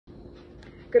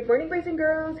Good morning, boys and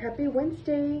girls. Happy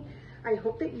Wednesday. I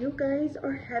hope that you guys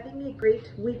are having a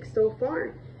great week so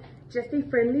far. Just a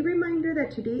friendly reminder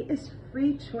that today is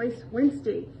Free Choice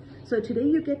Wednesday. So today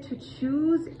you get to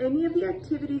choose any of the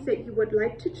activities that you would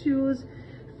like to choose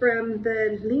from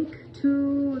the link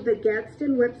to the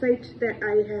Gadsden website that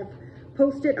I have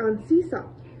posted on Seesaw.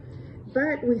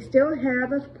 But we still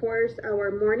have, of course,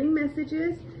 our morning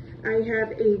messages. I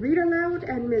have a read aloud,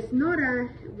 and Miss Nora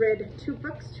read 2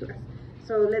 books to us.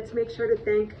 So let's make sure to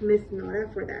thank Miss Nora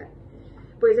for that.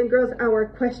 Boys and girls, our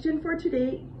question for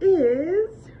today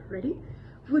is, ready?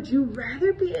 Would you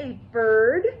rather be a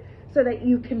bird so that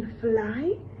you can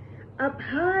fly up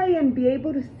high and be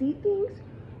able to see things?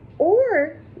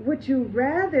 Or would you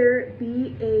rather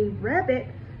be a rabbit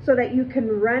so that you can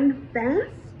run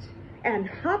fast and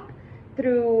hop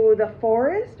through the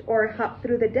forest or hop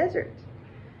through the desert?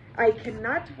 I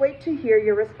cannot wait to hear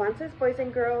your responses, boys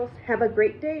and girls. Have a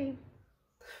great day.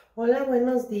 Hola,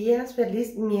 buenos días,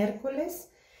 feliz miércoles.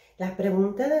 La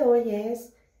pregunta de hoy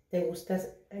es, ¿te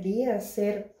gustaría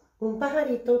ser un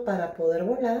pajarito para poder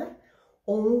volar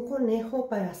o un conejo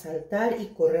para saltar y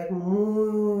correr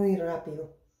muy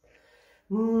rápido?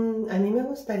 A mí me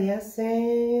gustaría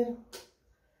ser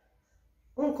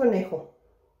un conejo.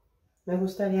 Me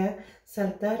gustaría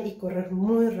saltar y correr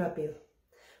muy rápido.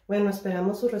 Bueno,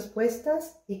 esperamos sus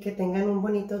respuestas y que tengan un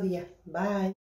bonito día. Bye.